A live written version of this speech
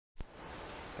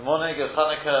Good morning, good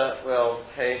Chanukah. We'll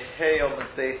pay Hey on the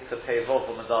date to pay Vov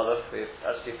on Medalef. We've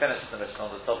actually finished the mission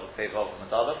on the top of pay Vov on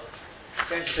Medalef. I'm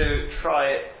going to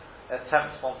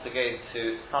attempt once again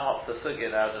to sum up the sugya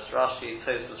now, just Rashi,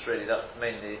 Tosfos really, that's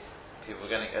mainly, people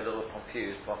are getting a little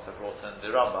confused once I've brought in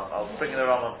the Rambam. I'll bring in the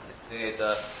Rambam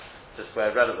just where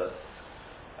relevant.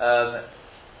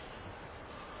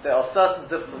 There are certain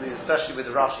difficulties, especially with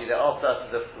the Rashi, there are certain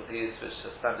difficulties which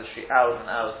are spend literally hours and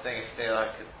hours doing if I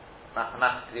could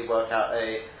mathematically looking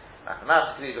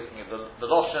at the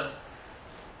Loshen,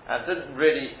 and didn't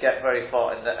really get very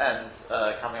far in the end,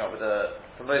 coming up with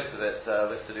for most of it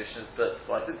with solutions. But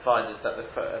what I did find is that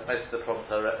most of the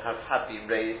problems have been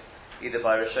raised either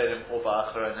by Rishonim or by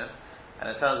Achronim,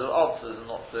 and in terms of answers,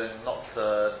 most of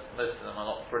them are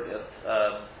not brilliant.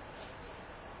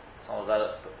 Some of that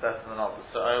are better than others.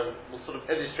 So I will sort of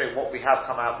illustrate what we have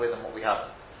come out with and what we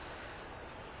haven't.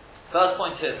 First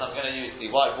point is, I'm going to use the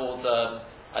whiteboard.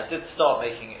 I did start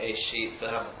making a sheet,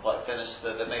 but I haven't quite finished,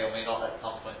 so there may or may not at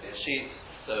some point be a sheet.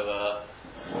 So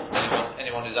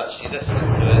anyone who's actually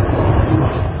listening to it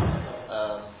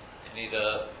can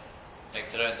either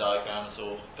make their own diagrams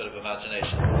or a bit of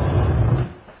imagination.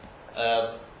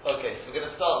 Okay, so we're going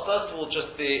to start, first of all,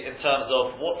 just in terms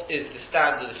of what is the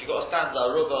standard. If you've got a standard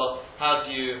arugah, how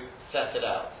do you set it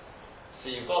out?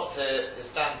 So you've got the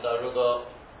standard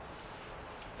arugah.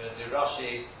 I'm going to do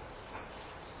Rashi,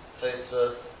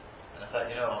 Tosfos, and in fact,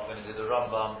 I'm going to do the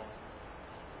Rambam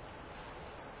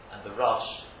and the Rush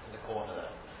in the corner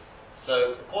there.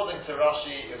 So, according to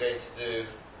Rashi, you're going to do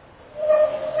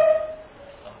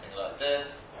something like this.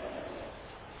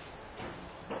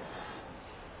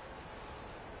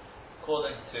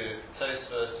 According to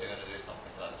Tosfos, you're going to do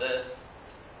something like this.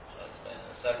 I'll explain in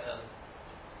a second.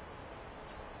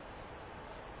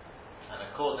 And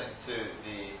according to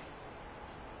the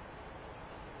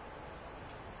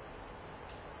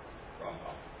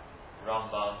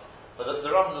Rambam, but the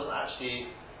Rambam doesn't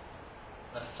actually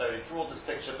necessarily draw this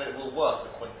picture, but it will work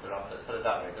according to the Rambam. Let's put it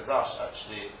that way. The Rush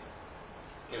actually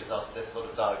gives us this sort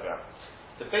of diagram.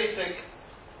 The basic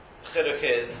chiluk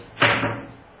is,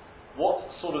 what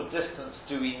sort of distance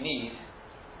do we need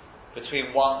between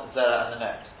one zera and the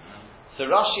next? So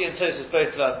Rashi and Tosfos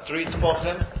both learn 3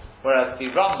 tefachim, whereas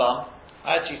the Rambam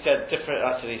actually said different.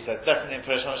 Actually, he said definitely in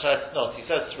Perishon Shai. No, he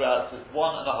says throughout it says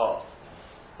 1.5.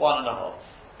 1.5.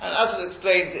 And as it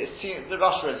explains, it seems the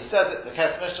Rush already says it, the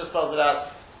Kes Mishnah spells it out.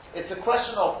 It's a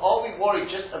question of, are we worried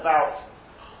just about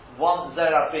one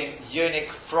zera being yonik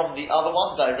from the other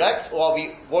one direct, or are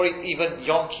we worried even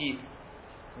yonki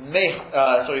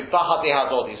bahat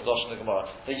dehadodi is Lashon Gemara,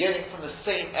 the yonik from the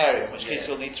same area, in which case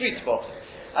you'll need 3 spots.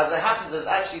 As it happens,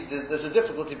 there's a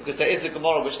difficulty because there is a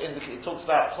Gemara which indicates, it talks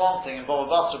about planting and Bava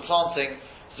Basra planting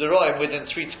zeroim within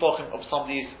 3 tefachim of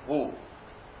somebody's wall.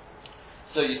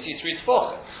 So you see 3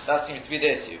 tefachim. That seems to be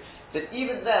the issue. But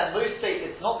even then, most say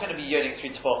it's not going to be yonik 3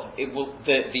 tefachim. It will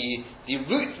the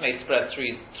roots may spread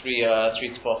 3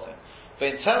 tefachim.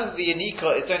 But in terms of the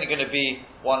yanika, it's only going to be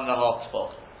 1.5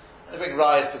 tefachim. And the big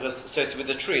rise because associated with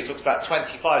the tree, it talks about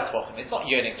 25 tefachim. It's not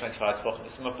yonik 25 tefachim.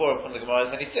 It's a mafora from the Gemara.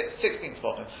 It's only 16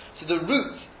 tefachim. So the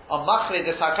roots are machle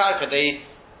de sakarka. They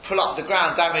pull up the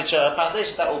ground, damage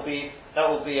foundation. That will be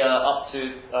up to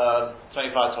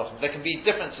 25 tefachim. There can be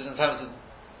differences in terms of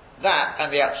that and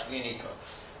the actual unika.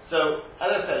 So, as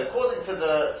I said, according to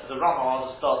the Rambam, I'll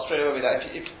just start straight away with that.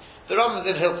 If the Rambam's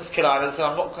in Hilchos Kilayim, so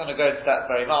I'm not going to go into that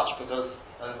very much because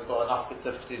we've got enough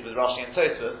difficulties with Rashi and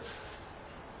Tosfos.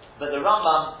 But the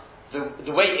Rambam, the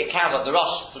way it counts, the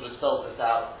Rush sort of spells this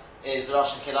out, is the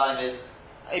Rashi and Kilayim is,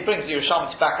 it brings the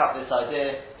Yerushalmi to back up this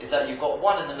idea, is that you've got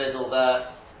one in the middle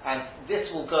there, and this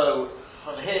will go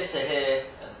from here to here,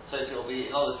 and so it will be,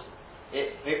 in other words,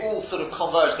 they all sort of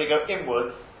converge, they go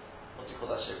inwards. What do you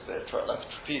call that shape? Like a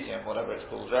trapezium, whatever it's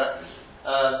called, right?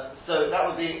 So that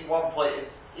would be one point.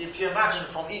 If you imagine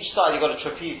from each side you've got a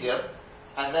trapezium,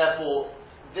 and therefore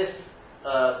this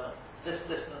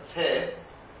distance here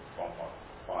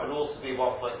would also be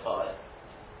 1.5.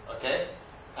 Okay?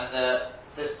 And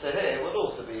this to here would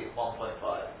also be 1.5.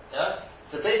 Yeah?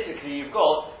 So basically you've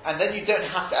got, and then you don't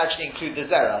have to actually include the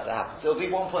zera as it happens. It'll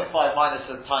be 1.5 minus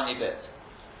a tiny bit.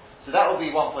 So that will be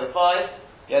 1.5.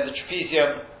 Yeah, the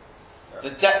trapezium,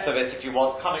 the depth of it, if you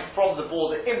want, coming from the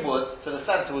border inwards to the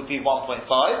centre would be 1.5.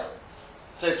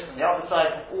 So it's from the other side,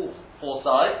 from all 4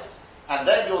 sides. And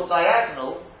then your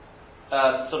diagonal,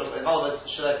 sort of, in other words,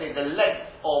 should I say, the length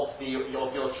of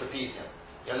your trapezium.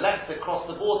 Your length across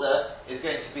the border is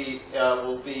going to be,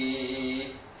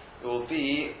 will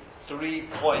be 3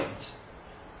 point,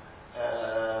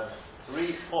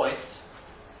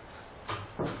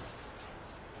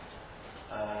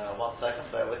 1 second,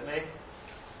 bear with me.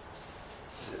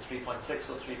 Is it 3.6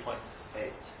 or 3.8?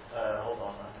 Hold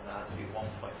on, I think that has to be 1.1,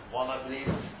 I believe.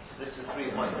 So this is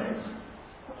 3.8.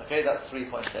 Okay, that's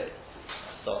 3.8.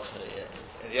 Stop here.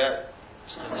 Yeah.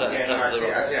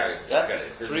 Yeah.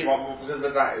 Because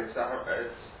of that, it's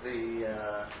the.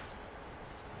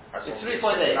 It's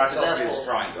 3.8. That's therefore, obvious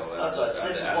triangle. That's right. So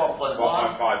this is 1.1.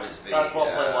 1.5 is the. That's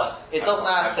 1.1. It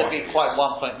doesn't have to be quite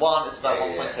 1.1. It's about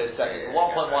 1.2 seconds.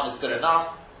 But 1.1 is good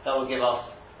enough. That will give us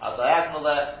a diagonal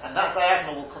there, and that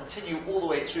diagonal will continue all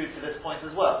the way through to this point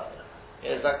as well.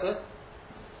 Yeah, is that good?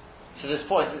 To this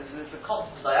point, it's a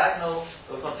constant diagonal.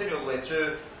 It will continue all the way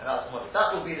through, and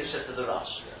that will be the shift of the Rush.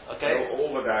 Okay. So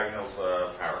all the diagonals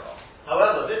are parallel.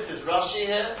 However, this is Rashi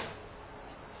here.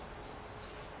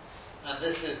 And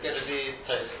this is going to be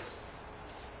Tosfos.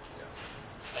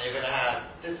 And you're going to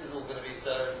have, this is all going to be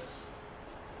so.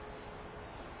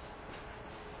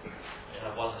 You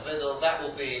have one in the middle, that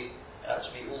will be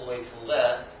actually all the way till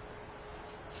there.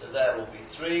 So there will be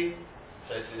 3.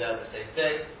 So to there the same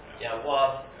thing. You have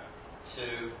 1,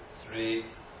 2, 3,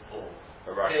 4.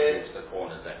 But Rashi leaves the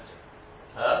corners empty.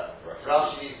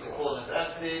 Rashi leaves the corners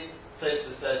empty.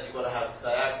 Tosfos says you've got to have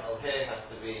diagonal here, has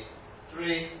to be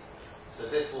 3. So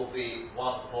this will be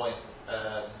 1 point,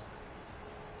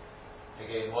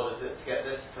 again, what is it? To get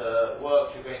this to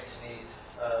work, you're going to need,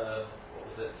 what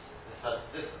was it?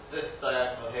 This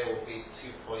diagonal here will be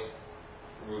 2 point...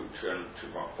 Root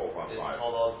 2.4.5.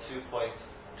 Hold on, 2.1.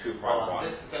 2.1.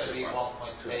 This is going to be 1.8.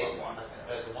 I think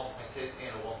there's a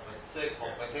 1.15 or 1.6,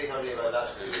 1.8, how do you like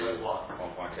that? 2.1.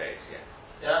 1.8, yeah.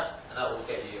 Yeah, and that will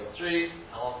get you your 3,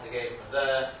 and once again from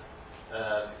there,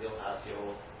 you'll have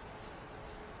your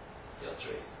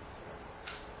 3.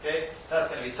 Okay, that's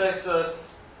going to be Tosfos.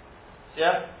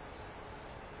 Yeah?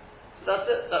 So that's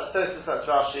it. That's Tosfos, that's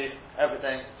Rashi,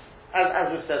 everything. As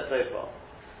we've said so far.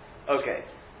 Okay.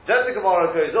 Then the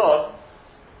Gemara goes on,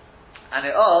 and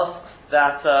it asks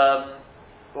that,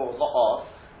 well, not asks.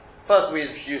 First we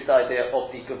introduced the idea of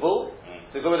the Gavul.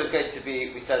 The Gavul is going to be,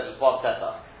 we said, was 1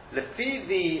 tefach.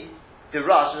 Lefi the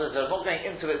Rush, I'm not going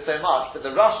into it so much, but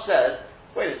the Rush says,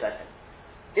 wait a second.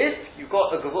 If you've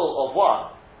got a gavul of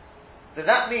 1, then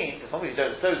that means, as long as you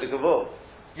don't sew the gavul,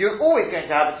 you're always going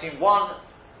to have between one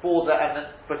border and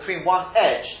between one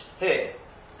edge here,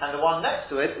 and the one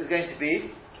next to it is going to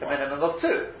be a minimum of 2.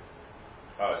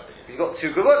 Oh, you've got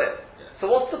 2 gavulim. Yeah. So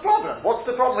what's the problem? What's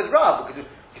the problem with Rav? Because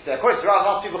you say, according to Rav,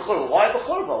 must be b'churva. Why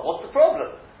b'churva? What's the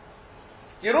problem?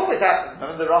 You'll always have,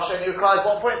 remember the Rosh only requires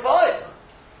 1.5.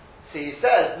 So he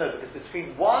says, no, because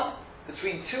between 2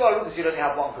 arugas you'll only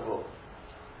have 1 gavul.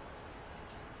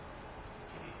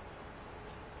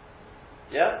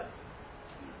 Yeah?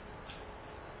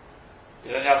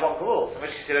 You only have 1 gavul. In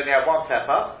which case you only have 1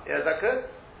 tefach. Yeah, is that good?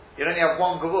 You only have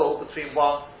 1 gavul between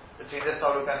this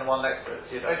arug and the one next to it.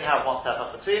 So you only have 1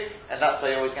 tefach between, and that's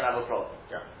why you're always going to have a problem.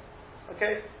 Yeah.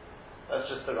 Okay? That's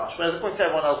just the rush. Whereas according to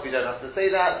everyone else we don't have to say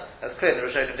that. That's clear. The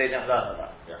Rishonim they don't learn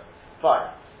that. Yeah.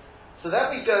 Fine. So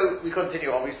then we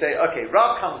continue on. We say, okay,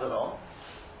 Rav comes along,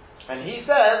 and he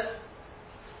says,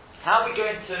 how are we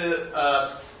going to,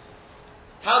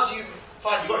 how do you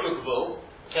find, you've got your gavul,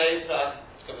 okay, so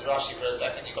let's go with Rashi for a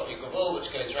second, you've got your gavul which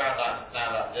goes around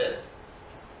like this,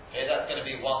 okay, that's going to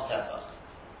be 1 tefach.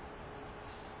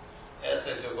 Yeah,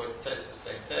 so you're going to taste the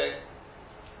same thing.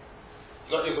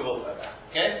 You've got your gavul like that,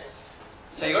 okay?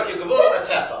 So you've got your gavul and a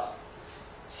tefach.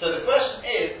 So the question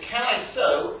is, can I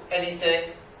sew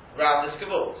anything around this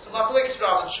gavul? So Machlokes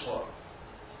Rav and Shmuel.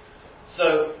 So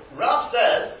Rav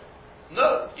says,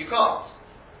 no, you can't.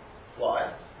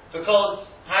 Why? Because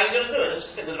how are you going to do it? Let's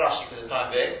just stick with Rashi for the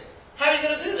time being. How are you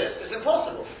going to do this? It's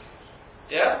impossible.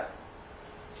 Yeah?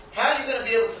 How are you going to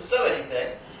be able to sew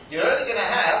anything? You're only going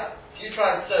to have, if you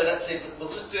try and sew, let's say,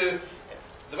 we'll just do,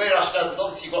 the way Rashi does is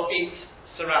obviously you've got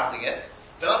 8 surrounding it.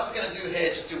 But what I'm going to do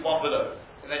here, just do 1 below.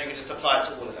 And then you can just apply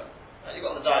it to all of them. Right? You've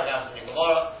got the diagrams in your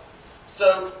Gemara.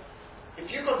 So, if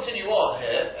you continue on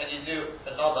here, and you do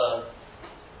another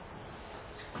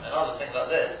thing like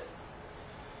this,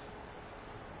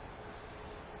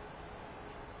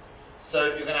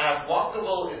 so you're going to have 1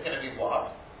 gavul is going to be 1,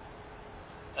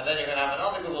 and then you're going to have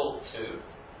another gavul 2,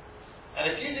 and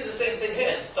if you do the same thing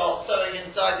here and start sewing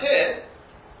inside here,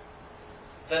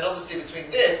 then obviously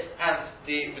between this and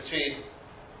between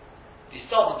the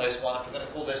southernmost one, if we're going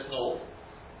to call this north,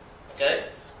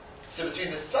 okay, so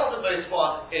between the southernmost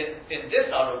one in this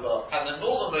aruga and the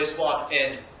northernmost one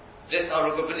in this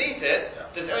aruga beneath it,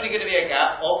 there's only going to be a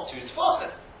gap of 2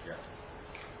 tefachim.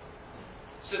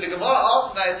 So the Gemara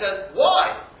asks now, it says,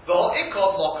 why?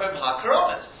 V'ho'ikov mokum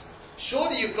ha'karamis.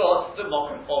 Surely you've got the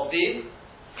mokum of the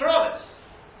karamis.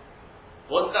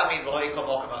 What does that mean, v'ho'ikov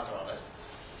mokum ha'karamis?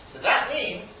 So that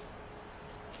means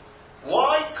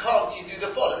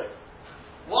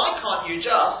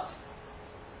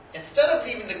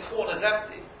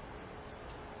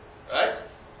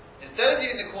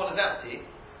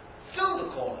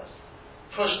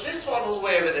push this one all the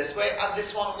way over this way and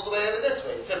this one all the way over this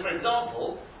way. So for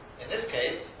example, in this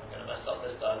case, I'm going to mess up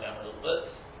this diagram a little bit.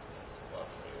 Work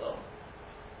very well.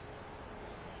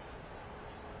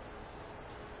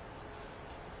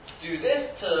 Do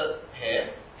this to here.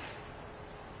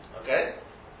 Okay?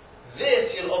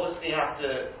 This you'll obviously have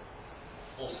to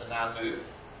also now move.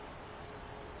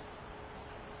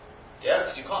 Yeah,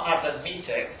 because you can't have them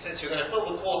meeting, since you're going to fill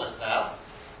the corners now.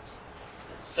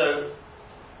 So,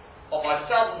 on my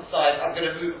southern side, I'm going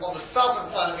to move, on the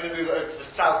southern side, I'm going to move over to the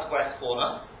southwest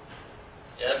corner.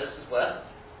 Yeah, this is west.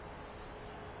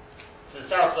 To the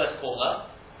southwest corner.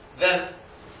 Then,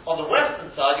 on the western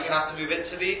side, you're going to have to move it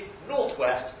to the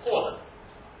northwest corner.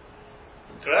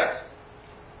 Correct?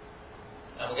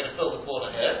 And we're going to fill the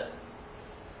corner here.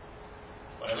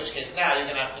 Well, in which case, now you're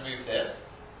going to have to move this.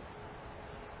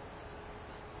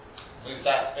 Move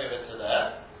that over to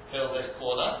there, fill this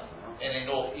corner in the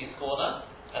northeast corner,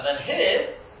 and then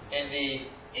here in the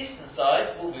eastern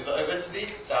side we'll move it over to the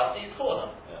southeast corner.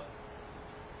 Yeah.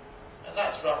 And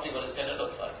that's roughly what it's going to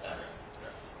look like now.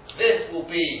 This will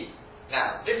be,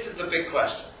 now this is the big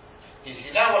question. You see,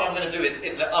 now what I'm going to do is,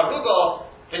 in the aruga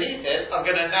beneath it, I'm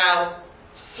going to now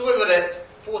swivel it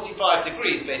 45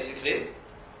 degrees basically,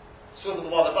 swivel the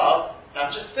one above,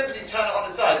 now just simply turn it on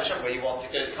its side, whichever way you want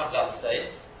it goes, it comes out the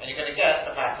same. And you're going to get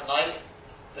a pattern like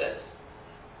this.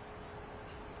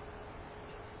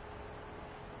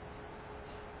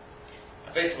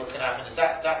 And basically what's going to happen is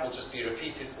that will just be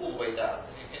repeated all the way down.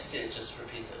 As you can see, it's just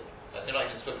repeated. They're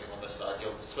not even swiveling on this side.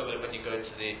 You'll swivel it when you go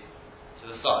to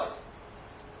the side.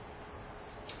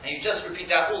 And you just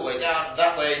repeat that all the way down,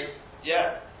 that way,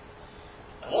 yeah.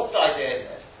 And what's the idea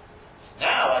in this?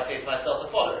 Now I say to myself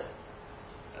the following.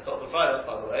 I've got the violet,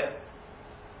 by the way.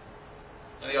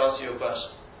 Let me ask you a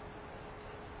question.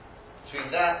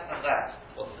 Between that and that,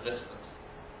 what's the distance?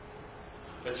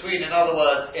 Between, in other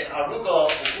words, in aruga, we'll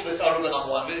call this aruga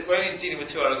number one. We're only dealing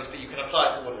with two arugas, but you can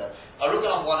apply it to all of them. Aruga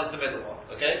number one is the middle one,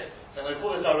 okay? So I'm going to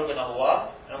call this aruga number one,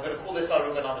 and I'm going to call this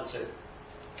aruga number two.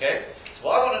 Okay?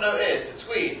 So what I want to know is,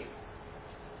 between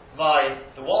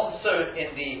the one sewn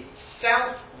in the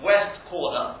southwest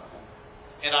corner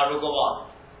in aruga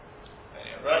one,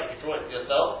 right? You can draw it to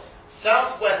yourself.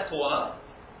 Southwest corner,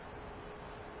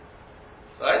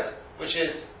 right? Which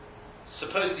is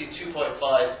supposedly 2.5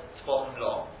 bottom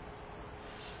long.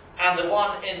 And the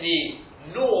one in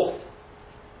the north,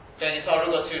 going into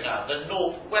aruga 2 now, the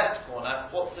northwest corner,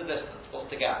 what's the distance? What's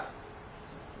the gap?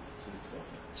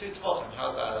 2 to bottom.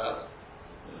 How's that allowed?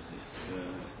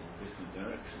 Different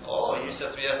directions. Oh, you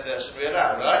said to me yesterday that should be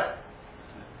allowed, right?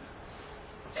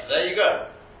 There you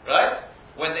go. Right?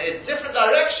 When there is different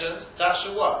directions, that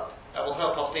should work. That will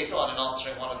help us later on in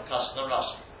answering one of the questions on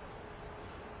Rashi.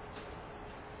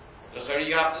 That's where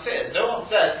you have to say it. No one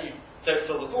says you don't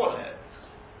fill the corner here.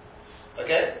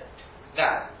 Okay?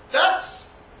 Now,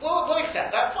 we'll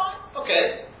accept that, fine.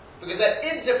 Okay. Because they're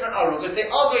in different arugas,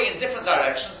 they are going in different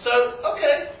directions, so,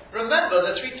 okay. Remember,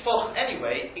 the three tefachim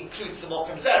anyway includes the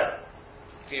mokum zera,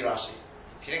 for Rashi.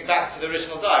 If you think back to the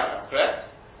original diagram, correct?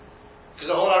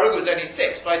 Because the whole aruga is only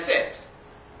 6 by 6.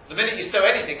 The minute you sew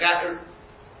anything,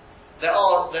 there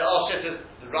are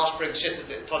shittas. The Rash brings shittas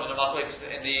in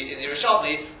the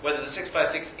Rishalmi, whether the 6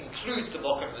 by 6 includes the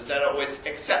mokum zera or it's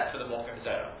except for the mokum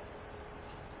zera.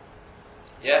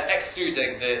 Yeah,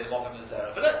 excluding the mokum zera.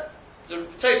 But the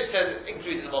Tosha says it's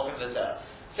including the mokum zera.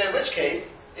 So in which case,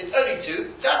 it's only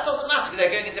 2. That doesn't matter because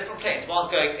they're going in different planes.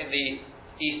 One's going in the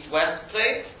east-west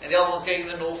plane, and the other one's going in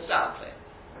the north-south plane.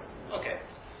 Okay.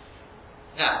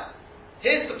 Now,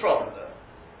 here's the problem though.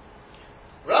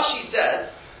 Rashi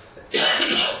says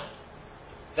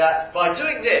that by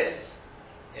doing this,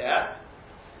 yeah,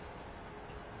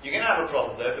 you're going to have a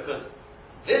problem though, because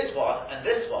this one and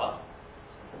this one,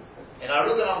 in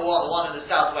aruga number 1, the one in the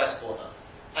southwest corner,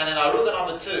 and in aruga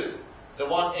number 2, the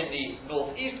one in the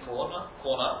northeast corner,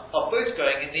 are both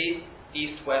going in the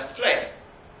east-west plane.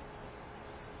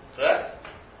 Correct?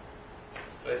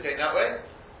 Both going that way?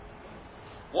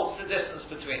 What's the distance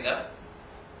between them?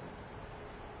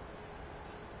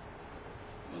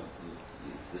 Well,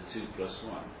 it's the 2 plus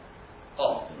 1.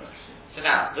 Oh. Rashi. So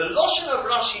now, the lotion of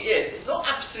Rashi it's not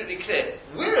absolutely clear.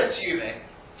 We're assuming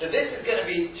that this is going to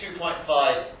be 2.5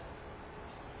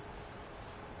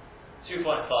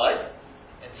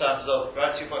 in terms of,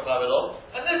 right, 2.5 along,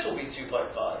 and this will be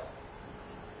 2.5.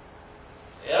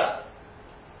 Yeah?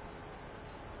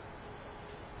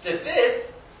 So this,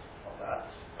 not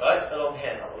that, right, along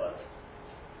here in other words.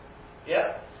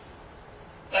 Yeah?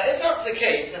 Now if that's the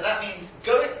case, then that means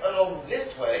going along this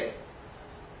way,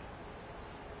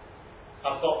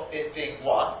 I've got it being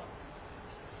 1,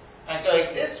 and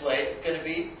going this way, it's going to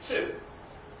be 2.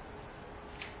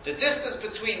 the distance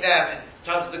between them in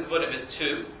terms of the Gevunim is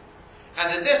 2, and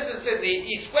the distance in the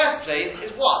east-west plane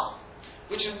is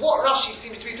 1, which is what Rashi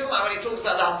seems to be talking about when he talks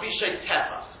about the Hafishay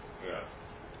Tefas.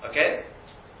 Yeah. Okay?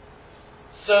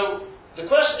 So, the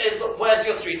question is, but where's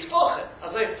your 3 Tefachim?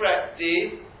 As I fret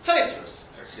the Tosfos.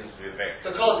 It seems to be a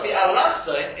vector. Because the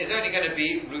Al-Aqsa is only going to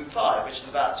be root 5, which is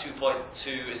about 2.2,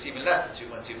 it's even less than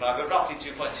 2.25, but roughly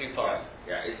 2.25.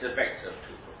 Yeah, it's a vector of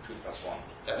 2 plus 1.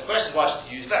 Now the question is why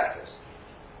should you use vectors?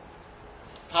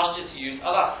 How should you use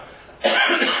Al-Aqsa?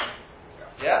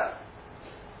 Yeah?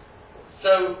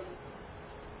 So,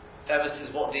 this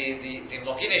is what the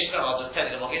Mogine Shlom, I'll just tell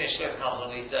you, the Mogine Shlom comes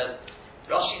along and he says,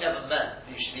 Rashi never meant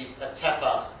usually a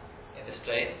tefach in this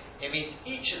plane. It means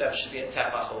each of them should be a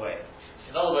tefach away.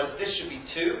 So in other words, this should be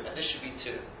 2 and this should be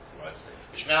 2. Right.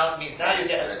 Which now means now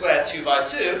you get a square 2 by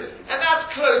 2, and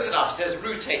that's close enough. It says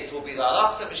root 8 will be the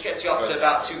Al-Aqsa, which gets you up to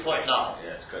about 2.9.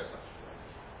 Yeah, it's close enough.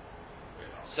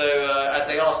 So,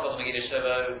 as they ask on the Megillah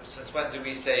Sheva, since when do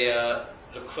we say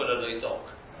L'Kula Lo'Dok?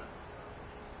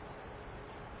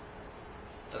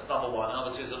 That's number 1.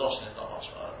 Number 2 is the Loshin, it's not much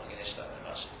Megillah Sheva,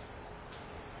 much.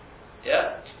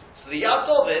 Yeah? So the Yad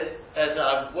David, as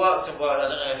I've worked, I don't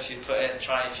know if you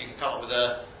if you can come up with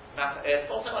a it's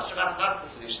not so much a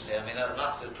mathematical solution here. I mean, the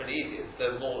maths is pretty easy. It's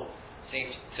the more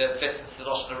seems to fit into the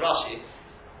Loshin of Rashi.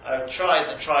 I've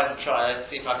tried and tried to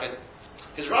see if I could.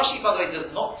 Because Rashi, by the way, does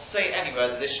not say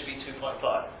anywhere that this should be 2.5.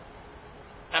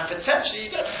 And potentially,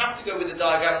 you don't have to go with the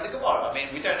diagram of the Gemara. I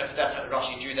mean, we don't know for definite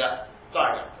Rashi drew that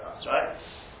diagram for us, right?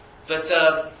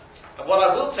 But what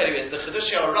I will tell you is the Chedush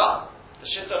Hara, the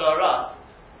Shittot Hara,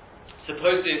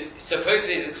 supposedly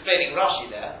is explaining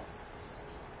Rashi there,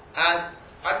 and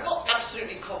I'm not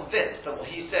absolutely convinced that what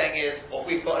he's saying is what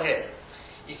we've got here.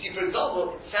 You see, for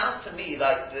example, it sounds to me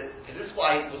like because this is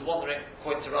why I was wondering,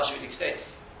 according to Rashi, what he explained.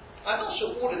 I'm not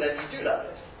sure all of them you do like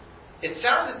this. It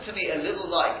sounded to me a little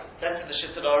like, that's in the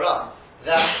Shittot Hara,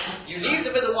 that you leave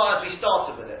the middle one as we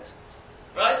started with it.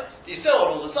 Right? You still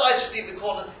on all the sides, just leave the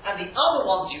corners, and the other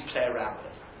ones you play around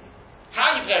with.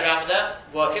 How you play around with them,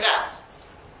 work it out.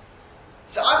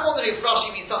 So I'm wondering if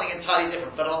Rashi means something entirely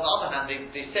different, but on the other hand,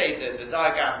 they say that the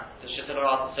diagram, the Shittot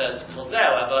Hara says,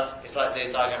 however, it's like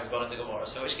the diagram we've got in the Gemara.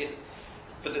 So in which case,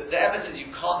 but the evidence is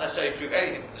you can't necessarily prove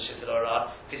anything from the Shittot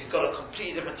Hara, because he's got a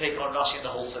completely different take on Rashi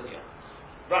and the whole sugya.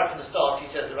 Right from the start,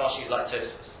 he says that Rashi is like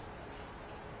Tosfos.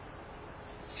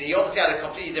 So he obviously had a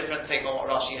completely different take on what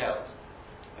Rashi held.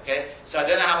 Okay? So I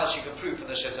don't know how much you can prove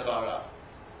from the Shittot Hara.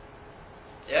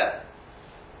 Yeah?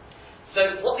 So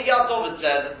what the Yad David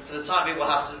says, and for the time being what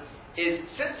happens, is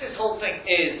since this whole thing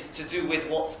is to do with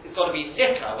what it's got to be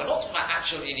Nika, we're not talking about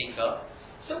actual Unika,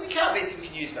 so we can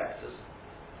use vectors.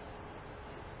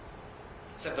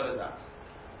 Simple as that.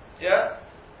 Yeah?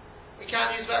 We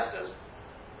can use vectors.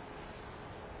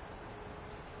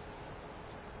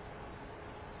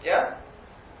 Yeah?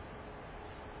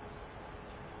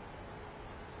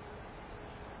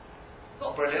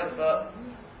 Not brilliant, but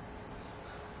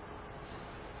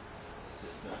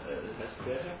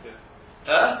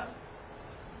huh?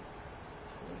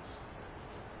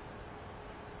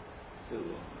 Still,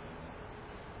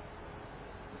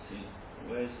 see,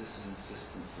 where is this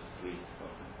insistence of 3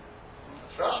 fucking?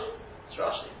 It's Rashi. It's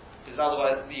Rashi. Because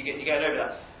otherwise you get over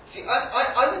that. See,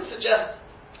 I would suggest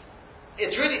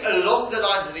it's really along the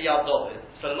lines of the Yad David.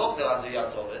 It's along the lines of the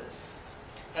Yad David,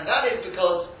 and that is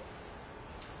because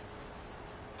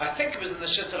I think it was in the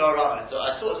Shittot Hara. So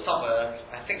I saw it somewhere.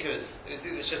 I think it was in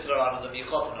the Shittot Hara or the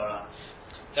Mechotim Hara.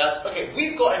 That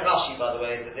we've got in Rashi, by the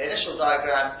way, that the initial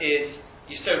diagram is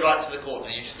you sew right to the corner.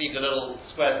 You just leave the little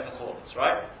squares in the corners,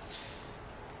 right?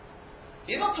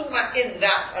 You're not talking about in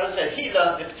that. As I said, he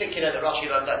learns in particular that Rashi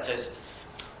learns that too.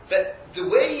 But the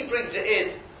way he brings it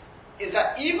is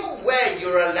that even where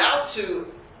you're allowed to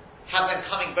have them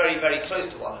coming very, very close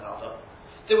to one another,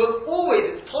 there will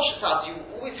always, it's Poshet, you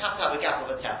always have to have a gap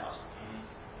of a tefach.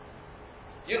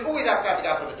 You always have to have a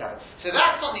gap of a tefach. So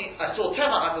that's something, I saw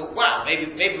tefach, I thought, wow,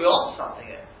 maybe we're on something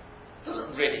here.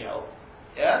 Doesn't really help.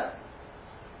 Yeah?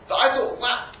 But I thought,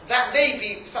 wow, that may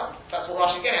be something, that's what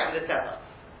Rashi is getting at with the tefach.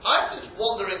 I'm just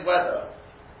wondering whether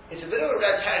it's a bit of a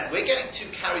red herring. We're getting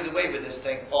too carried away with this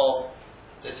thing of,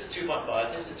 this is 2.5,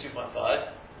 this is 2.5,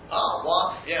 1,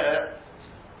 yeah.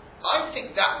 I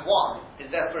think that 1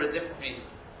 is there for a different reason.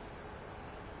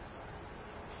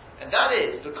 And that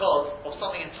is because of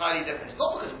something entirely different. It's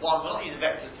not because 1, we're not using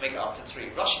vectors to make it up to 3.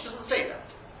 Rashi doesn't say that.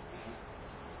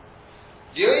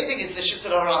 The only thing is the Shittot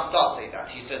Hara does say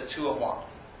that. He says 2 and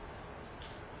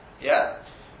 1. Yeah?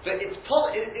 But it's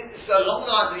along the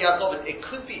lines of the Yad David, it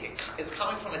could be, it's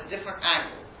coming from a different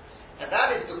angle. And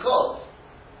that is because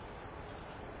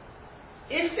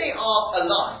if they are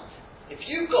aligned, if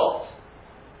you've got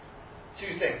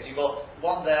two things, you've got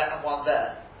one there and one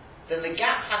there, then the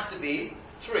gap has to be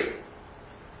 3.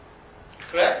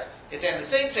 Correct? If they're in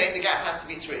the same plane, the gap has to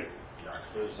be 3. I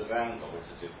suppose the angle is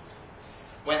a different.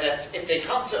 If they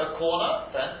come to a corner,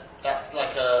 then that's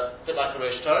like a bit like a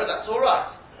Rosh Torah, that's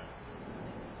alright.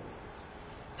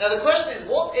 Now the question is,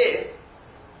 what if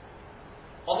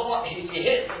on the one he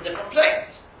hits in different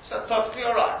planes? So that's perfectly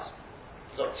alright.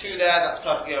 You've got 2 there, that's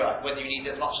perfectly alright. Whether you need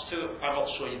as much as 2, I'm not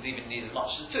sure you even need as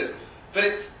much as 2.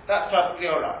 But that's perfectly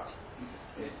alright.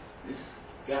 This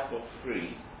gap of 3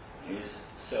 is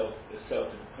a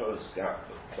self-imposed gap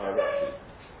by Rashi.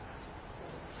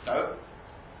 No.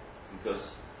 Because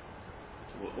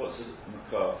what's the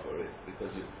makar for it?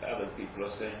 Because if other people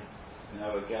are saying you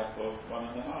have a gap of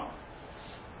 1.5.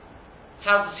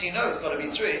 How does he know it's got to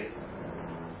be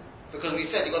 3? Because we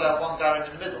said you've got to have one garin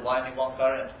in the middle. Why only one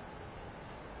garin?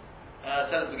 I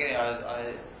said at the beginning,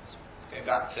 I going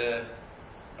back to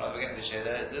the beginning of this year.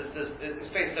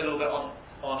 It's based a little bit on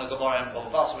a Gemara in Bava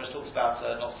Basra, which talks about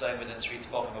not staying within 3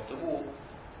 tefachim of the wall.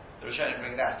 The Rishonim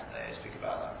bring that and they speak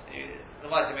about that. The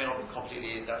Mighty may not be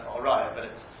completely, that's not a riot, but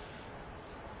it's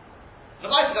the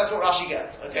Mighty, that's what Rashi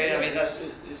gets. Okay, I mean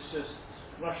it's just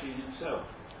Rashi himself.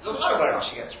 It doesn't matter where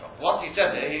Rashi gets from. Once he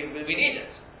said it, we need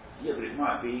it. Yeah, but it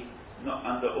might be not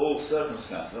under all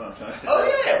circumstances. What I'm trying to say. Oh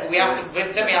yeah,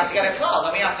 but then we have to get a class.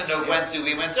 Then we have to know when do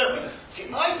we, when don't we. See,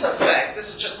 I suspect, this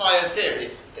is just my own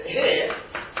theory, that here,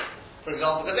 for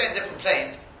example, because they're in different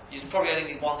planes, you probably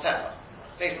only need 1 tenner.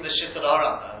 Based on the shit that are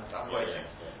up, I'm waiting.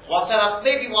 1 tenner,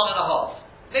 maybe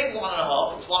 1.5. Maybe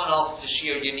 1.5, because 1.5 is a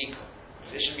Shio Yaniko.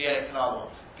 It shouldn't be anything other.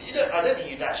 But I don't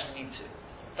think you'd actually need to.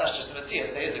 That's just an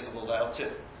idea. There is a Google dial too.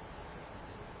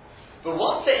 But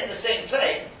once they're in the same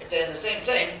plane, if they're in the same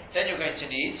plane, then you're going to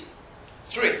need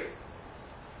 3.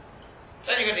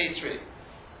 Then you're going to need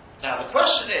 3. Now the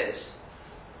question is,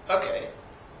 okay,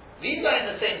 these are in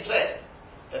the same plane.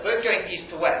 They're both going east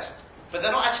to west, but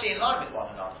they're not actually in line with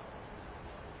one another.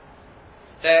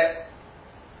 They're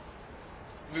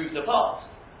moved apart.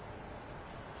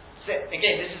 So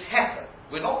again, this is Hefer.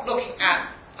 We're not looking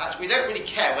at, actually we don't really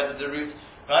care whether the route,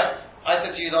 right? I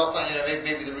said to you last time,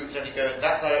 maybe the routes only go in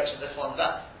that direction, this one's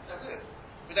that.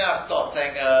 We don't have to start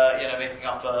saying, making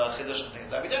up chiddush and things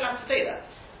like that. We don't have to say that.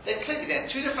 They're clearly there,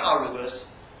 2 different arugas.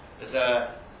 There's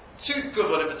 2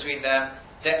 guvul in between them.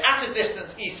 They're at a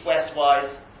distance east-west wise.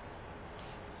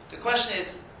 The question is,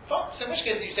 so in which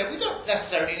case you say, we don't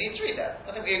necessarily need 3 there.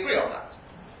 I think we agree on that.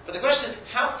 But the question is,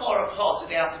 how far apart do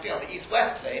they have to be on the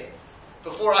east-west plane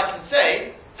before I can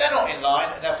say, they're not in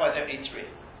line, and therefore I don't need 3.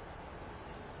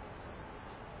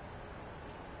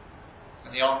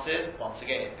 And the answer is, once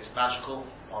again, this magical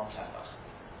 1 tefach.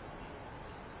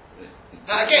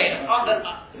 Now again,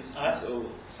 it's all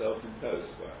self-imposed.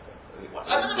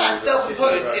 I don't know about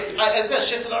self-imposed. It's a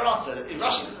shittel answer. If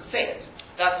Rashi doesn't say it,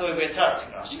 that's the way we're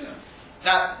interpreting Rashi. Yeah.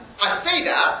 Now, I say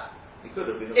that, It could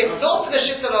have been if not for the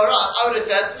shittel aran, I would have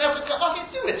said, no, it's got nothing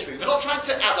to do with 3. We're not trying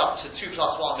to add up to 2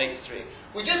 plus 1 makes 3.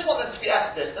 We just want them to be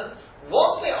at a distance.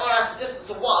 Once they are at a distance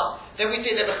of 1, then we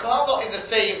say they're not in the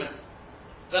same,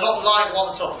 they're not lying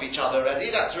one on top of each other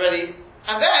already, that's ready.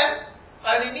 And then,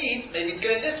 I only need, maybe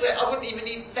going this way, I wouldn't even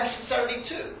need necessarily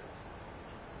 2.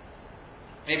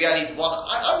 Maybe I need 1,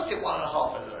 I would say 1.5,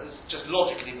 it's just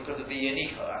logically because of the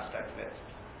Yaniko aspect of it.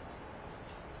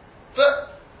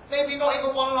 But, maybe not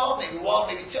even 1.5, maybe 1,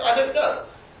 maybe 2, I don't know.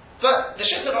 But the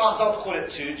Shittel Aran does call it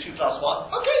 2 plus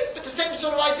 1. Okay, but the same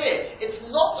sort of idea. It's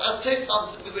not as Tosfos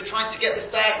answered because we're trying to get this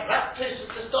diagonal. That's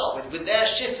Tosfos to start with their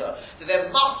Shitta, that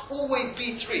there must always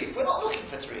be 3. We're not looking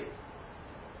for 3.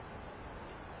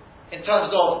 In terms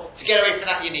of, to get away from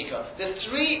that Yanika. The 3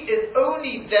 is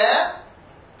only there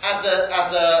as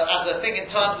a thing in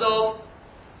terms of,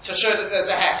 to show that there's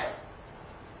a hecker.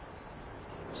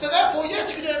 So therefore, yes,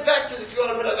 you can do it in vectors if you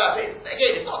want to put it like that. But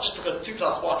again, it's not just because 2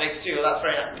 plus 1 makes 2, that's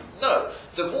very accurate. No.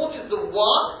 The 1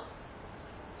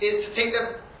 is to take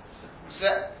them,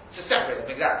 to separate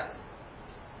them, exactly.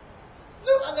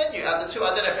 No, and then you have the 2,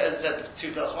 I don't know if it says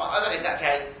 2 plus 1, I don't know if that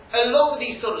case. Along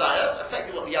these sort of lines,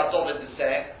 effectively what the Yadovin is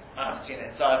saying, I haven't seen it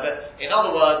inside, but in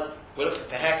other words, we're looking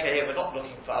for Heka here, we're not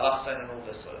looking for Alasan and all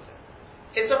this sort of thing.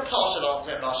 It's a partial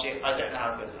answer in Rashi, I don't know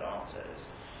how good the answer is.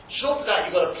 Short of that,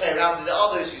 you've got to play around with it. There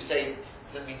are those who say it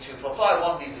doesn't mean 2.5,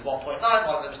 one leaves is 1.9,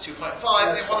 one of them is 2.5,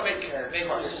 and they want to make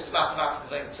all sorts of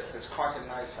mathematical things. It's quite a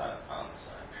nice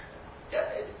answer, actually.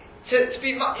 Yeah, to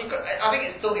be much, I think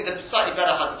it still needs a slightly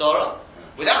better Hadorah.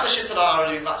 Without the Shittel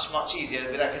Aran, it would be much, much easier,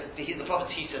 because the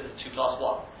problem is he says it's 2 plus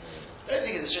 1. The only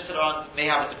thing is the Shittel Aran may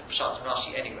have a different shot from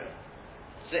Rashi anyway.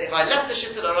 So if I left the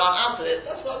Shittel Aran out of it,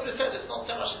 that's what I would have said, it's not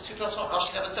so much as 2 plus 1. Rashi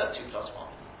never said 2 plus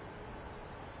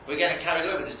 1. We're getting carried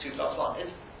away with this 2 plus 1.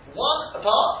 It's 1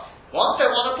 apart. Once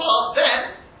they're 1 apart, then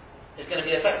it's going to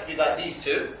be effectively like these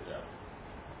two. Yeah.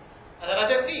 And then I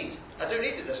don't need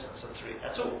the distance of 3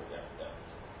 at all. Yeah.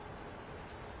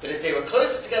 But if they were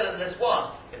closer together than this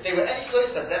 1, if they were any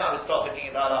closer, then I would start looking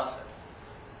at the Al-Ahsan.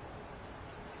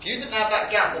 If you didn't have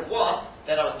that gap of 1,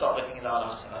 then I would start looking at the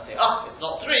Al-Ahsan. I'd say, it's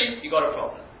not 3, you got a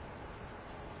problem.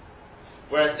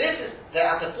 Whereas this is, they're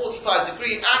at a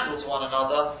 45-degree angle to one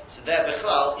another, so they're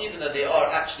Bechlal, even though they are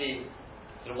actually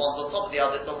the ones on top of the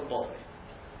other, it doesn't bother me.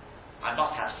 I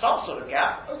must have some sort of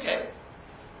gap, okay.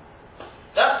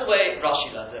 That's the way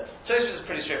Rashi learns it. Tosfos is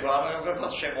pretty straightforward. I'm going to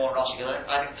concentrate more on Rashi because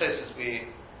I think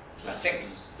Tosfos I think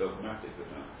it's dogmatic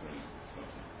about really.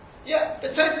 yeah,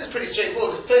 but Tosfos is pretty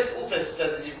straightforward. Tosfos also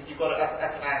says that you've got it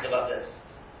at an angle like this.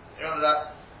 You remember that?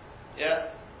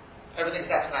 Yeah?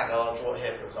 Everything's at an angle. I'll draw it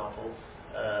here, for example.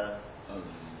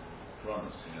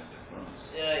 Chronos, yes, the Chronos.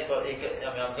 Yeah,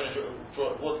 I'm going to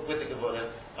draw it with the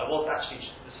Gevulim. I was actually,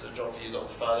 this is a job for you,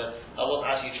 Dr. Fowler, I was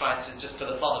actually trying to, just for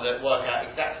the fun of it, work out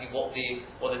exactly what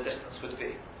the distance would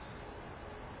be.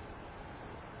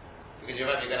 Because you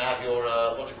remember you're going to have your,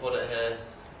 what do you call it here?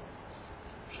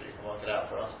 I'm sure you can work it out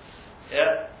for us.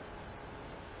 Yeah?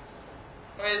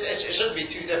 I mean, it shouldn't be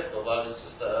too difficult, but I was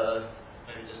just,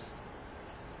 maybe just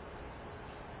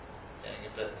getting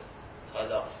a bit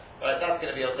tied up. Right, that's going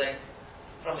to be your thing.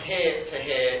 From here to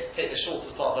here, take the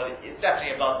shortest part of it. It's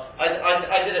definitely above.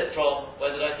 I did it from, where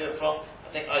did I do it from?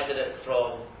 I think I did it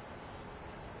from,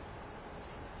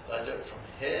 did I do it from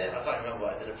here? I can't remember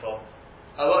where I did it from.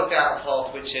 I worked out a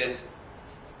path which is,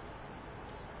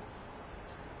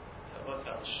 I worked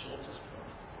out the shortest part.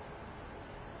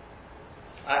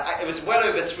 It was well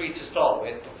over 3 to start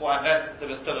with, before I meant there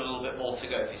was still a little bit more to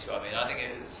go, if you see what I mean. I think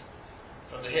it was,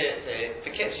 from here to here, for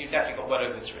kits you've definitely got well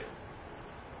over 3.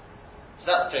 So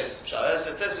that's Tosfos Pshat.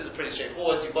 So Tosfos is pretty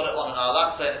straightforward. You've got it on an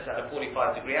Al-Aqsa, it's at a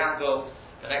 45-degree angle.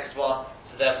 The next one,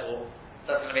 so therefore,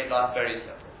 that's going to make life very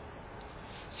simple.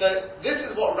 So this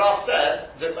is what Rav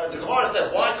said. The Gemara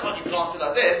said, why can't you plant it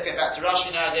like this? Going back to Rashi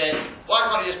now again. Why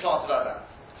can't you just plant it like that?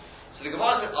 So the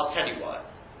Gemara said, I'll tell you why.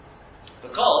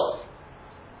 Because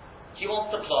he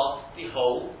wants to plant the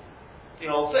whole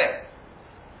thing.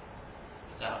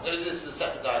 Now I'm going to do this as a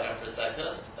separate diagram for a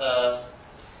second.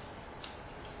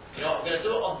 You know what, I'm going to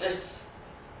do it on this.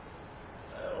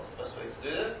 What's the best way to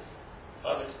do this? If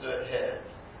I were to do it here,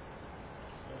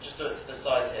 I'll just do it to the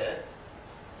side here.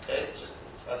 Okay,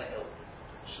 I think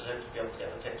should hopefully be able to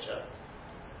get the picture.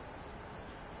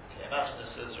 Okay, imagine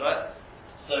this is right.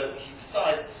 So he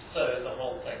decides to sew the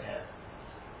whole thing here.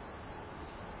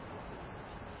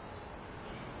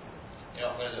 You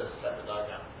know what, I'm going to do it as a separate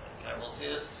diagram. Okay, we'll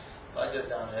see this. If I do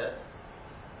it down here,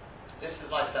 this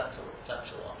is my central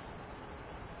one.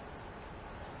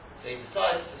 So he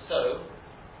decides to sew,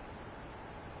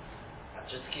 and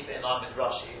just to keep it in line with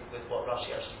Rashi, with what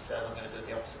Rashi actually says, I'm going to do it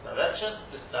the opposite direction.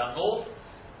 This is down north,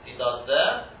 he does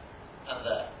there, and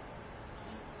there.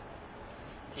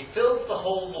 He fills the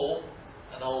whole north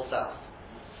and the whole south.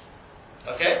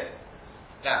 Okay?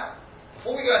 Now,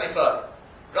 before we go any further,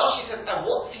 Rashi says, and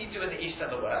what does he do in the east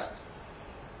and the west?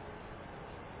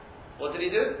 What did he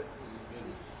do?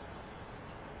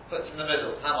 Puts in the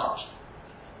middle. How much?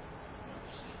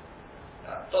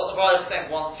 Dr. Brian is saying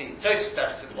 1 seed. Tosfos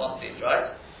says 1 seed,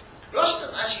 right? Rashi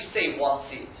doesn't actually say 1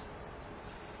 seed.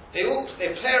 They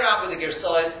play around with the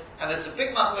girsais, and there's a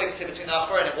big machlokes between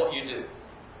Acharon and what you do.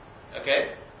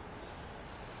 Okay?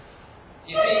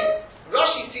 You see,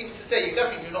 Rashi seems to say you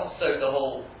definitely do not sow the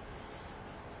whole.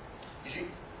 You see,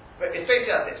 it's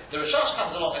basically like this. The Rashash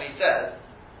comes along and he says,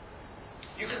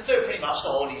 you can sow pretty much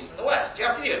the whole east and the west. You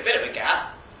have to leave a bit of a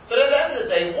gap. But at the end of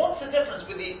the day, what's the difference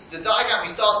with the diagram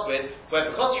we started with,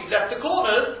 where because you've left the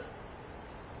corners,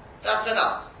 that's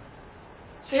enough.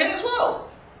 So here as well.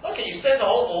 Okay, you stay the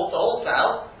whole north, the whole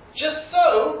south, just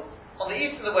sow on the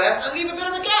east and the west, and leave a bit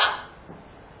of a gap.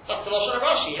 That's the Lashon of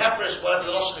Rashi. Hefresh, whatever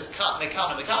the Lashon is, cut,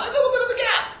 mekan, a little bit of a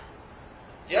gap.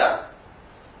 Yeah?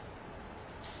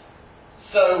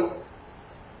 So,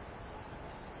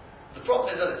 the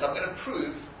problem is that I'm going to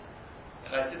prove.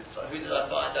 Who did I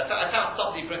find? I found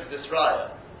somebody brings this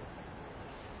raya.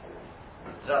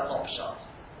 That's not Pshat.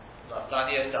 That's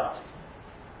Daniel Stati.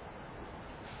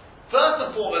 First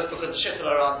and foremost, because the Shittel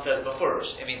Aran says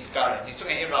Bafurish, it means Garin. He's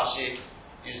talking in Rashi,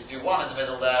 you just do one in the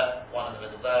middle there, one in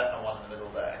the middle there, and one in the middle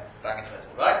there. Bang in the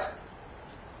middle, right?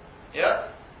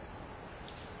 Yeah?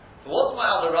 So what's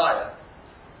my other raya?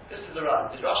 This is the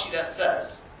raya. The Rashi then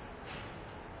says,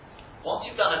 once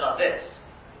you've done it like this,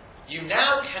 you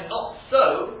now cannot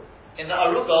sow in the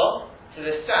Arugah to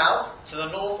the south, to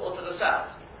the north, or to the south.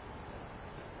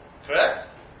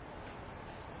 Correct?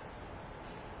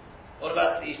 What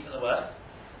about to the east and the west?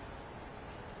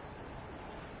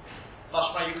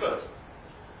 Mashma you could.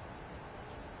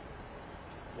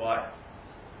 Why?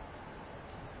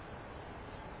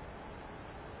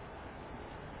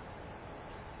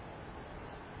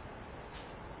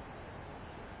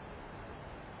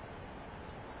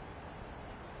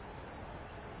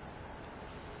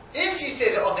 If you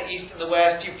say that on the east and the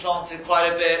west you planted quite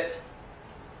a bit,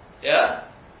 yeah?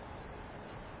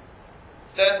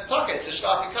 Then okay, it's a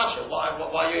Shlaka Kasha. Why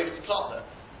are you able to plant them?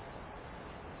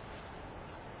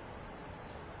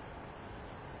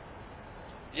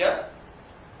 Yeah?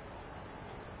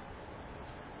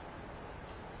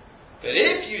 But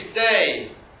if you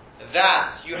say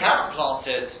that you haven't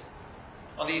planted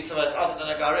on the east and west other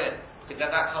than a garin, because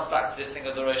then that comes back to this thing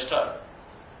of the Rosh Torah,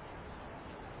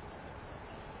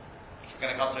 which we're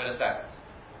going to come to in a second.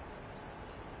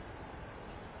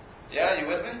 Yeah,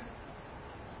 you with me?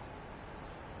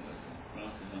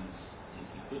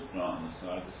 You could plant on the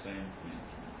side the same thing,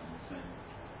 on the same.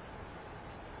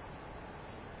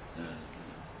 You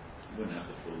wouldn't have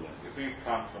the full length. If you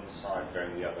plant from the side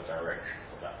going the other direction,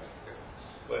 would that make a difference?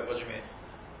 Wait, what do you mean?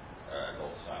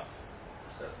 North-south,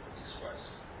 instead of east-west.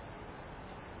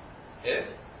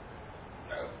 Here?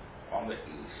 No, on the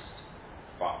east,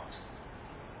 but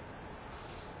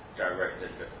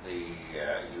directed at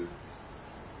you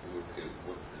would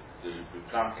be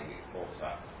planting it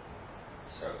north-south.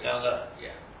 So Down there?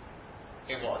 Yeah.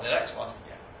 In what? In the next one?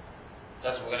 Yeah.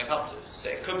 That's what we're going to come to. So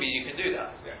it could be you can do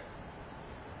that. Yeah.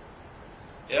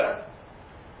 Yeah?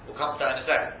 We'll come to that in a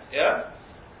second. Yeah?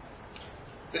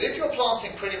 But if you're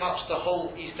planting pretty much the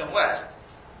whole east and west,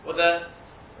 well then,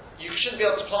 you shouldn't be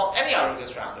able to plant any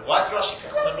arugas around it. Why is Rashi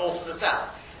on the north and the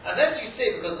south? Unless you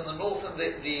say because in the north and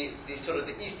the sort of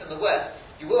the east and the west,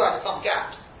 you will have some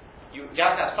gaps. You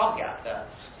have to have some gap there.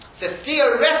 So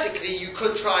theoretically, you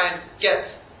could try and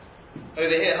get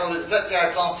over here. In other words, let's say I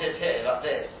planted here, like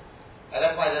this. I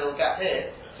left my little gap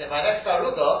here. So my next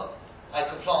aruga, I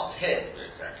could plant here.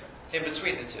 Exactly. In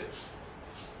between the two.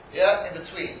 Yeah, in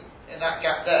between. In that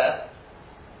gap there,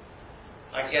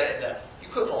 I can get it in there.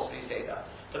 You could possibly say that.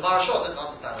 The Marashal doesn't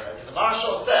understand that. The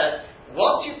Marashal says,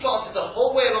 once you've planted the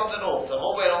whole way along the north, the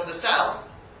whole way along the south,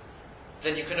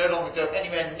 then you can no longer go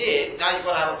anywhere near. Now you've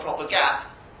got to have a proper gap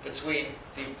between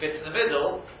the bit in the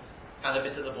middle and the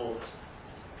bit at the borders.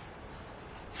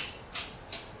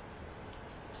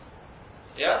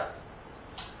 Yeah?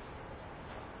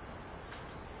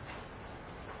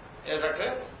 Yeah, is that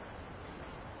clear?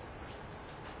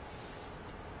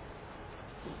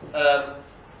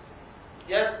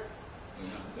 Yes? You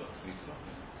haven't got 3 o'clock.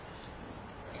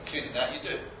 Including that, you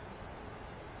do.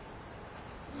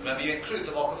 Remember, you include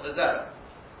the mock of the zera.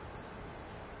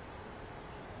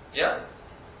 Yeah?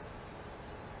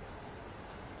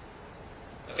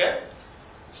 Okay?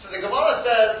 So the Gemara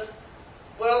says,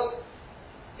 well,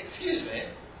 excuse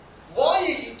me, why are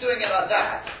you doing it like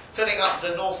that, filling up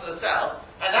the north and the south,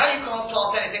 and now you can't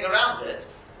plant anything around it?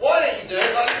 Why don't you do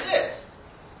it like this?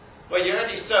 Where you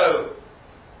only sow,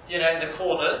 in the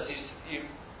corners, you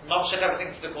mumshak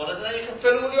everything to the corners, and then you can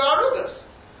fill all your arugas.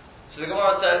 So the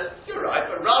Gemara says, you're right,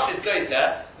 but Rav is going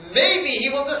there, maybe he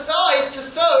will decide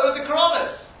to sow the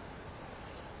Quranas.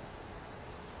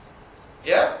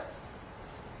 Yeah?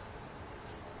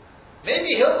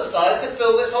 Maybe he'll decide to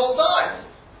fill this whole time.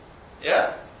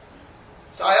 Yeah?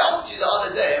 So I asked you the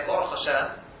other day, Baruch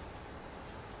Hashem,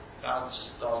 found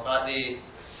just last night, the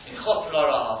Chot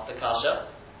Lara the Kasha.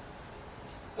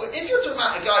 Well, if you're talking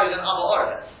about a guy who's an Amma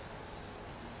Oretz,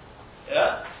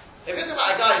 yeah? If you're talking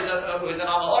about a guy who's an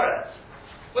Amma Oretz,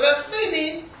 well then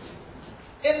maybe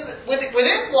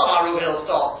within one Aru he'll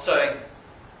start sowing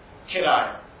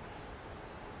Kirai.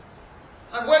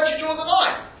 And where do you draw the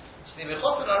line? So the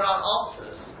Mechot Lara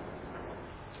answers,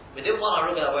 within one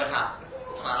Aruga that won't happen.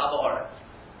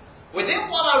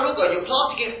 Within one Aruga, you're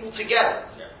planting it all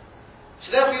together. Yeah.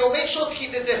 So therefore you'll make sure to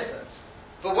keep the distance.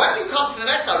 But when you come to the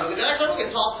next Aruga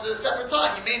is planted at a separate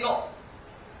time. You may not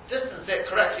distance it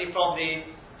correctly from the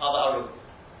other Aruga.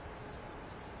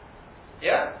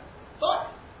 Yeah?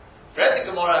 Fine. Read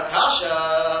the Gemara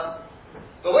Kasha.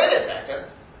 But wait a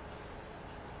second.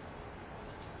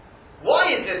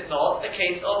 Why is this not a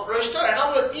case of Rosh Torah? In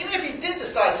other words, even if he did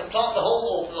decide to plant the whole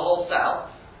north and the whole south,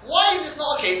 why is this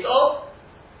not a case of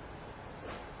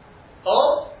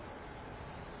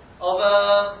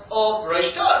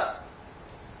Rosh Torah?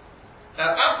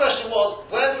 Now, our question was,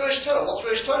 where's Rosh Torah? What's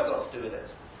Rosh Torah got to do with it?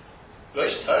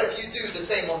 Rosh Torah, if you do the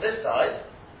same on this side,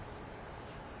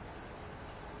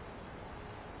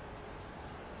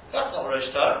 that's not Rosh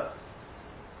Torah.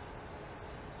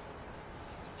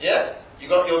 Yes? You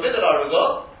got your middle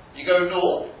aruga, you go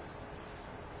north,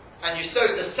 and you sew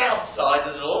the south side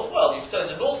of the north. Well, you've sewn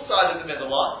the north side of the middle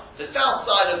one, the south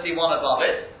side of the one above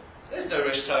it. There's no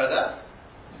Rosh Torah there.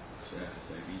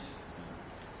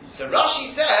 So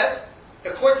Rashi says,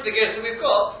 according to the gears that we've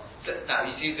got, now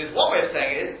you see, there's one way of saying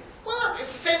it is, well,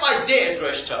 it's the same idea as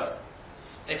Rosh Torah.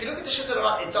 And if you look at the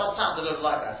Shulchan, it does sound a little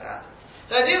like that to happen.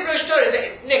 The idea of Rosh Torah is that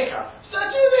it's Nikah. So the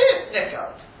idea over here is Nikah.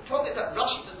 The problem is that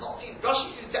Rashi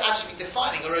seems to actually be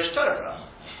defining a Rosh Torah for us.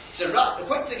 So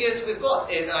according to the gears that we've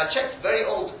got is, and I checked very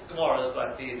old Gemaras,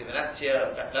 like the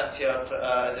Venetia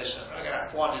edition, I go back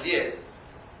 400 years,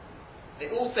 they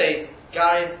all say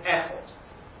Garin Echot.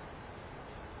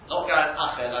 Not Garin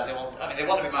Acher, like they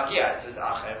want to be Magia, so it's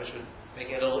Acher, which would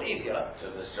make it a little easier. So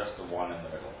there's just the one in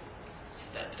the middle.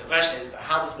 The question is,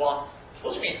 how does one,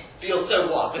 what do you mean, he'll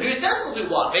do one? But who says he'll do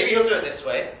one? Maybe he'll do it this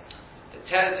way. This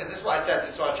is what I said,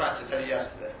 this is what I was trying to tell you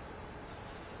yesterday.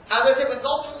 And they say, we're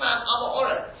not from man, I'm an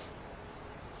Oret.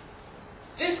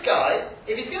 This guy,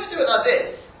 if he's going to do it like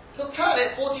this, he'll turn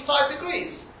it 45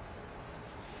 degrees.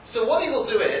 So what he will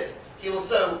do is, he will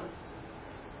sew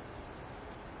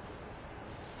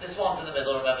this one's in the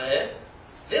middle, remember here.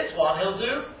 This one he'll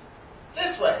do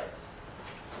this way.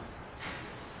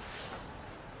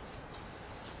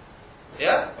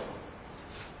 Yeah?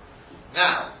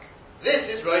 Now, this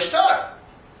is Rosh Torah.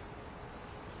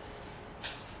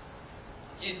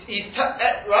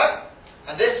 Right?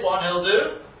 And this one he'll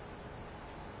do.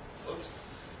 Oops.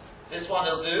 This one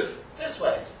he'll do this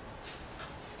way.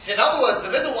 So in other words,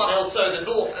 the middle one he'll sew the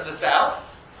north and the south.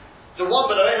 The one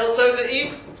below it he'll sew the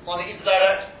east. On the east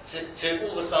direction to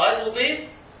all the sides will be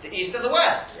the east and the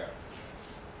west. Yeah.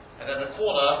 And then the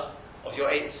corner of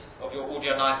your all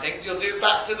your 9 things you'll do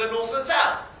back to the north and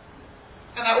south.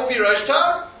 And that will be Rosh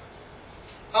Torah.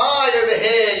 Over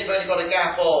here you've only got a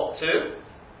gap of 2.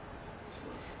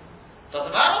 Doesn't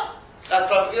matter. That's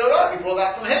perfectly alright. We brought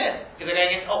that from here. Because they're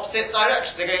going in opposite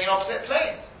directions. They're going in opposite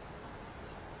planes.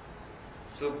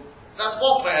 So that's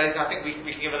one way I think we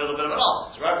can give a little bit of an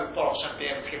answer, right? We probably shouldn't be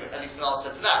able to give at least an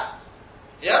answer to that.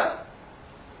 Yeah?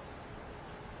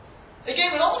 Again,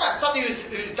 we're not talking about somebody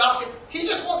who's dark. He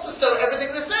just wants to sew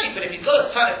everything the same, but if he's got to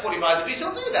turn it 45 degrees,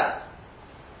 he'll do that.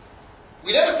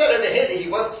 We never said over here that he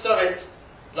won't sew it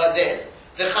like this.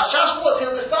 The chashash was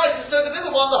he'll decide to sew the middle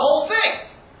one the whole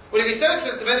thing. Well, if he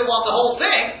sews the middle one the whole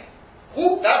thing,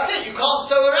 that's it, you can't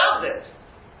sew around it.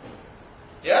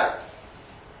 Yeah?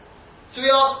 So we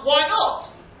ask, why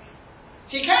not?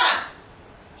 He can.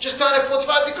 Just turn it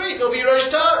 45 degrees, it'll be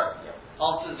Rosh Torah. Yeah.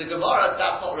 Answers the Gemara,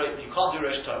 that's not Rosh. You can't do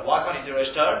Rosh Torah. Why can't you do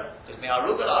Rosh Torah? Because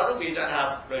Me'aruga La'aruga you don't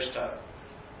have Rosh Torah.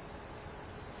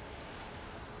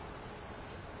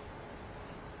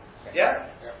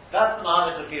 Yeah? That's the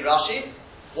Mahalach of Rashi.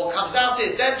 What comes down to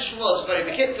is then Shmuel, very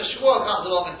Bekitza, Shmuel comes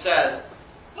along and says,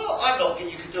 well,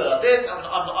 you can do it like this, I'm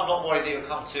not worried that you'll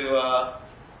come to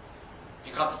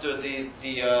do it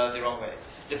the wrong way.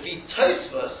 The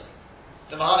Tosfos,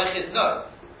 the Mahalach is no.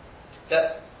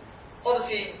 That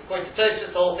obviously, according to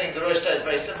Tosfos, the whole thing, the Rosh Torah is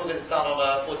very simple because it's done on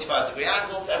a 45-degree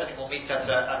angle, so everything will meet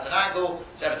at an angle,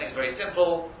 so everything's very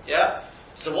simple. Yeah?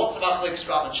 So what's the Machlokes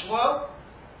Rav and Shmuel?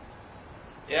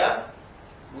 Yeah?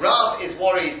 Rav is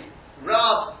worried.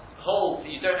 Rav holds that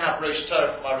you don't have Rosh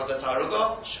Torah from Aruga to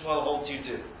Aruga. Shmuel holds you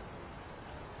do.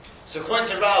 So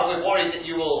according to Rav, we're worried that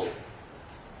you will,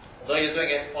 although you're doing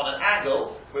it on an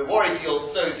angle, we're worried you'll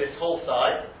sew this whole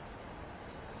side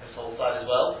as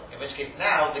well, in which case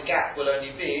now the gap will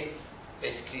only be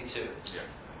basically 2. Yeah.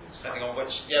 Depending on which,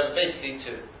 basically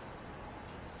 2.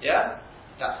 Yeah?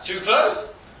 That's too close.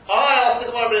 I asked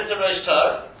the Gemara, but it's a Rosh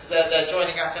Torah, because they're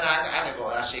joining at an angle,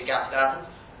 and actually a gap that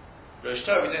happens. Rosh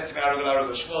Torah, we don't see Aruga.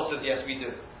 Shmuel says, yes, we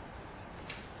do.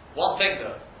 One thing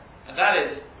though, and that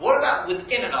is, what about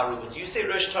within an Aruga? Do you say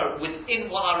Rosh Torah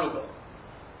within one Aruga?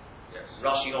 Yes.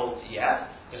 Rashi holds yes,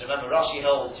 because remember Rashi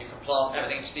holds you can plant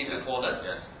everything to the corners.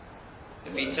 Yes. The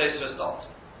Tosfos was not.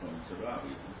 According to Rav,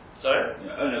 even. Sorry?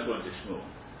 Yeah, only according to Shmuel.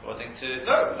 According to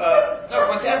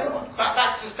according to everyone.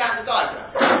 Back to the standard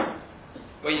diagram,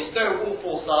 where you sew all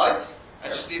 4 sides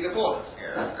and just leave the corners.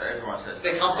 Yeah, everyone says.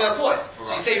 They come to a point. So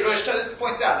you say Rosh Torah,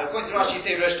 point out, according to Rashi you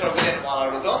say Rosh Torah within one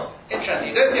Aruga. Interesting,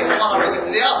 you don't say from one Aruga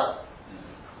to the other.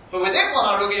 But within one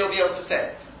Aruga you'll be able to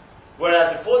say.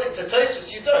 Whereas according to Tosfos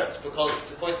you don't, because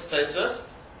according to Tosfos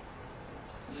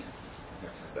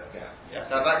That gap. you have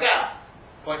to have that gap.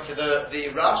 According to the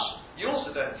Rush, you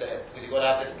also don't say it, because you've got to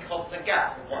have this constant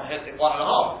gap, 1.5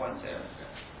 points here.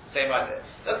 Same idea.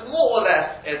 That's more or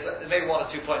less, maybe 1 or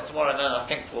 2 points tomorrow, and then I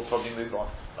think we'll probably move on.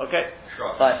 Okay?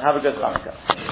 Sure. Fine, have a good Hanukkah.